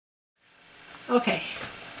Okay,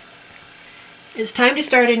 it's time to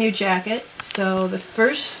start a new jacket, so the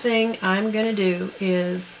first thing I'm going to do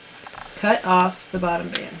is cut off the bottom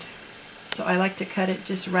band. So I like to cut it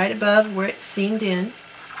just right above where it's seamed in.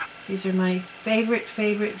 These are my favorite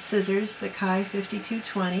scissors, the Kai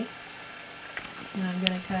 5220. And I'm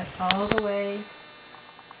going to cut all the way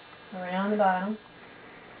around the bottom.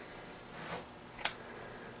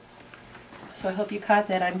 So I hope you caught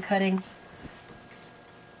that. I'm cutting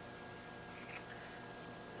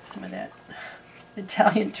some of that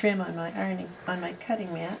Italian trim on my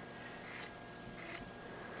cutting mat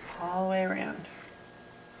all the way around.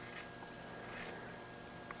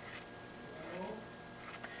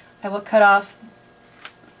 I will cut off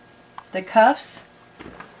the cuffs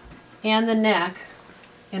and the neck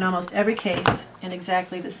in almost every case in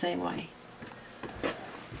exactly the same way.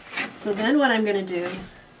 So then what I'm going to do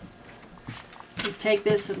is take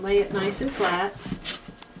this and lay it nice and flat,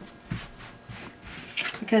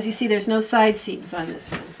 because you see there's no side seams on this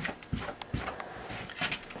one.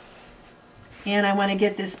 And I want to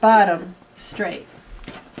get this bottom straight.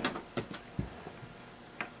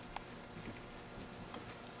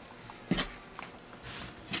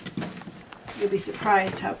 You'll be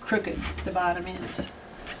surprised how crooked the bottom is.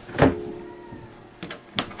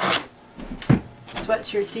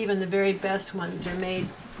 Sweatshirts, even the very best ones, are made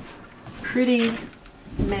pretty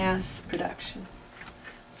mass production.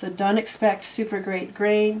 So don't expect super great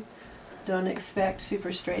grain, don't expect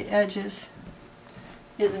super straight edges.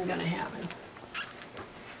 Isn't going to happen.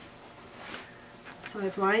 So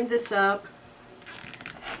I've lined this up,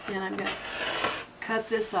 and I'm going to cut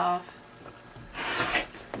this off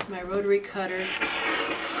with my rotary cutter.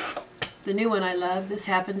 The new one I love. This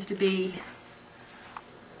happens to be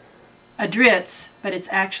a Dritz, but it's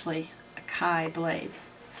actually a Kai blade.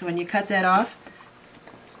 So when you cut that off,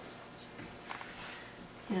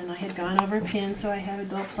 and I had gone over a pin so I have a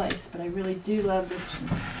dull place, but I really do love this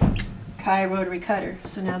Kai rotary cutter.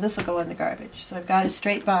 So now this will go in the garbage. So I've got a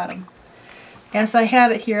straight bottom. As I have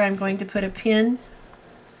it here, I'm going to put a pin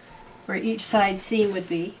where each side seam would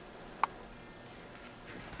be.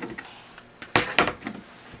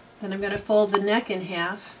 Then I'm going to fold the neck in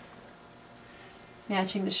half,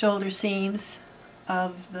 matching the shoulder seams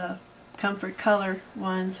of the Comfort Color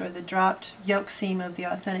ones or the dropped yoke seam of the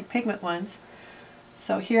Authentic Pigment ones.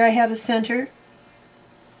 So here I have a center.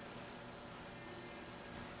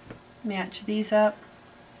 Match these up.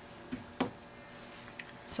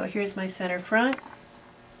 So here's my center front.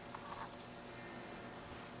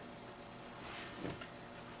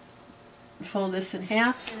 Fold this in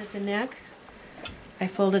half. And at the neck, I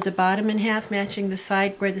folded the bottom in half, matching the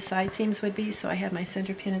side where the side seams would be, so I have my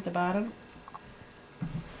center pin at the bottom.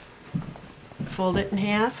 Fold it in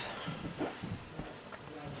half.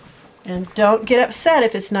 And don't get upset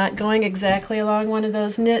if it's not going exactly along one of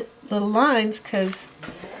those knit little lines, because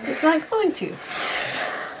it's not going to.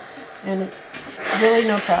 And it's really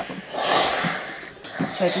no problem.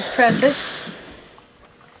 So just press it.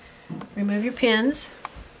 Remove your pins.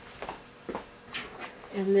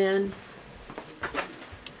 And then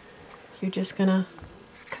you're just going to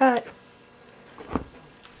cut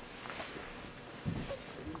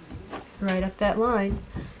right up that line.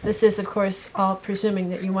 This is, of course, all presuming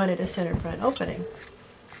that you wanted a center front opening.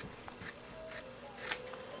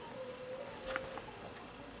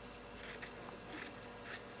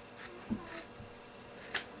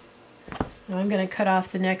 Now I'm going to cut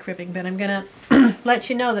off the neck ribbing, but I'm going to let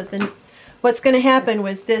you know that what's going to happen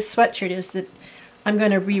with this sweatshirt is that I'm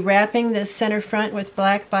going to be wrapping this center front with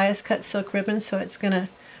black bias cut silk ribbon, so it's going to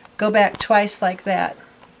go back twice like that.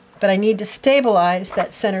 But I need to stabilize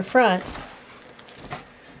that center front.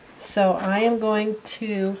 So I am going to,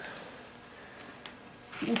 you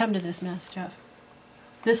can come to this mess, Jeff.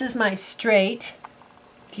 This is my straight,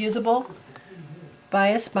 fusible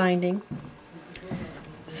bias binding.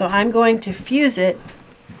 So I'm going to fuse it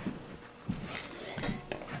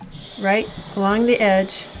right along the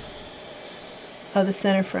edge of the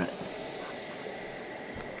center front.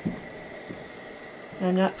 And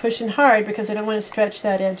I'm not pushing hard because I don't want to stretch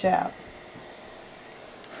that edge out.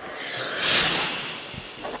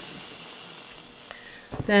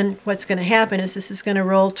 Then what's going to happen is this is going to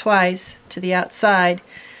roll twice to the outside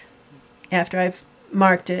after I've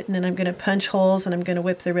marked it, and then I'm going to punch holes and I'm going to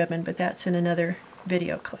whip the ribbon, but that's in another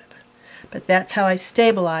video clip. But that's how I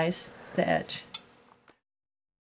stabilize the edge.